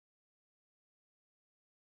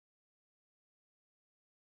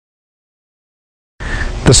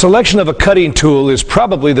The selection of a cutting tool is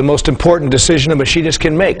probably the most important decision a machinist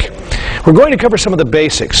can make. We're going to cover some of the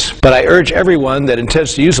basics, but I urge everyone that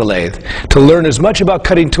intends to use a lathe to learn as much about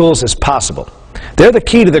cutting tools as possible. They're the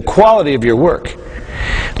key to the quality of your work.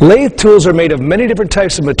 Lathe tools are made of many different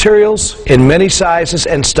types of materials in many sizes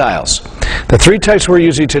and styles. The three types we're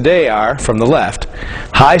using today are, from the left,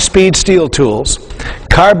 high-speed steel tools,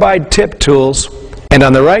 carbide tip tools, and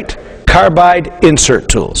on the right, carbide insert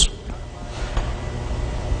tools.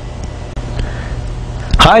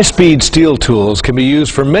 High-speed steel tools can be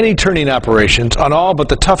used for many turning operations on all but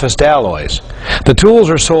the toughest alloys. The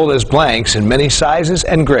tools are sold as blanks in many sizes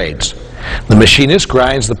and grades. The machinist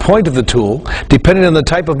grinds the point of the tool depending on the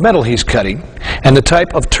type of metal he's cutting and the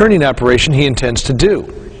type of turning operation he intends to do.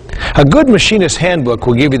 A good machinist handbook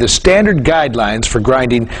will give you the standard guidelines for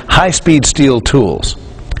grinding high-speed steel tools.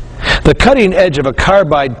 The cutting edge of a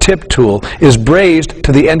carbide tip tool is brazed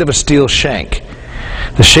to the end of a steel shank.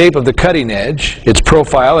 The shape of the cutting edge, its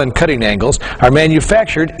profile and cutting angles are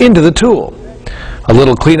manufactured into the tool. A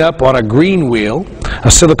little cleanup on a green wheel,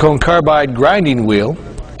 a silicone carbide grinding wheel,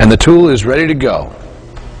 and the tool is ready to go.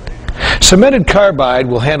 Cemented carbide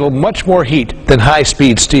will handle much more heat than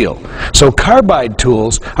high-speed steel, so carbide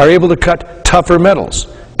tools are able to cut tougher metals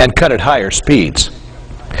and cut at higher speeds.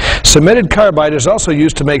 Cemented carbide is also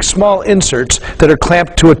used to make small inserts that are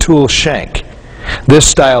clamped to a tool shank. This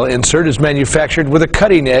style insert is manufactured with a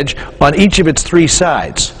cutting edge on each of its three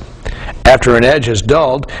sides. After an edge is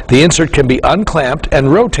dulled, the insert can be unclamped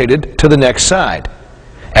and rotated to the next side.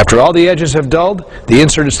 After all the edges have dulled, the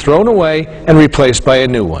insert is thrown away and replaced by a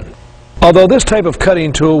new one. Although this type of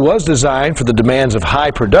cutting tool was designed for the demands of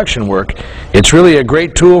high production work, it's really a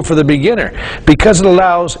great tool for the beginner because it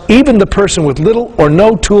allows even the person with little or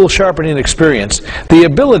no tool sharpening experience the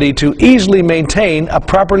ability to easily maintain a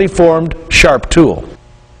properly formed, sharp tool.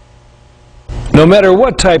 No matter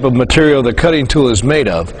what type of material the cutting tool is made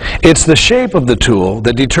of, it's the shape of the tool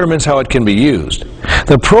that determines how it can be used.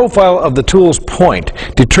 The profile of the tool's point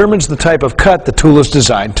determines the type of cut the tool is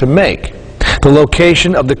designed to make. The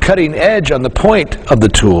location of the cutting edge on the point of the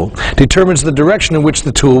tool determines the direction in which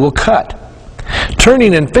the tool will cut.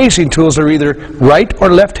 Turning and facing tools are either right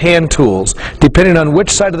or left-hand tools, depending on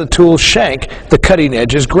which side of the tool's shank the cutting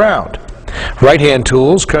edge is ground. Right-hand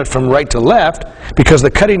tools cut from right to left because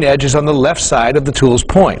the cutting edge is on the left side of the tool's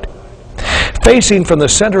point. Facing from the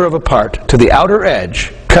center of a part to the outer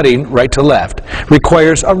edge, cutting right to left,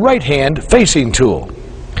 requires a right-hand facing tool.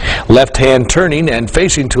 Left-hand turning and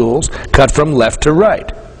facing tools cut from left to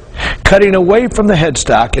right. Cutting away from the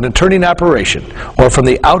headstock in a turning operation, or from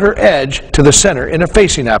the outer edge to the center in a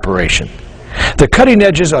facing operation. The cutting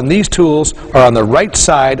edges on these tools are on the right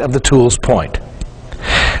side of the tool's point.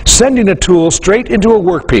 Sending a tool straight into a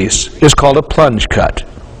workpiece is called a plunge cut.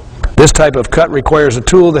 This type of cut requires a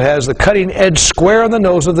tool that has the cutting edge square on the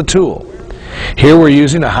nose of the tool. Here we're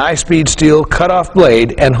using a high-speed steel cut-off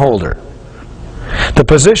blade and holder. The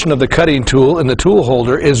position of the cutting tool in the tool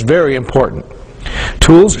holder is very important.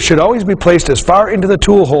 Tools should always be placed as far into the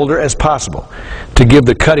tool holder as possible to give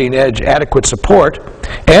the cutting edge adequate support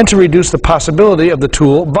and to reduce the possibility of the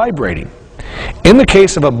tool vibrating. In the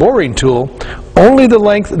case of a boring tool, only the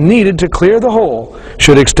length needed to clear the hole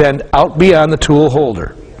should extend out beyond the tool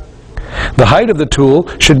holder. The height of the tool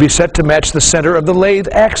should be set to match the center of the lathe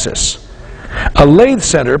axis. A lathe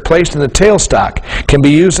center placed in the tailstock can be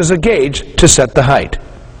used as a gauge to set the height.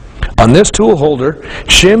 On this tool holder,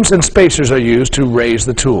 shims and spacers are used to raise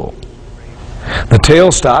the tool. The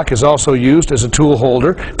tailstock is also used as a tool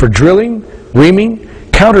holder for drilling, reaming,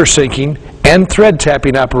 countersinking, and thread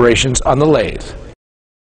tapping operations on the lathe.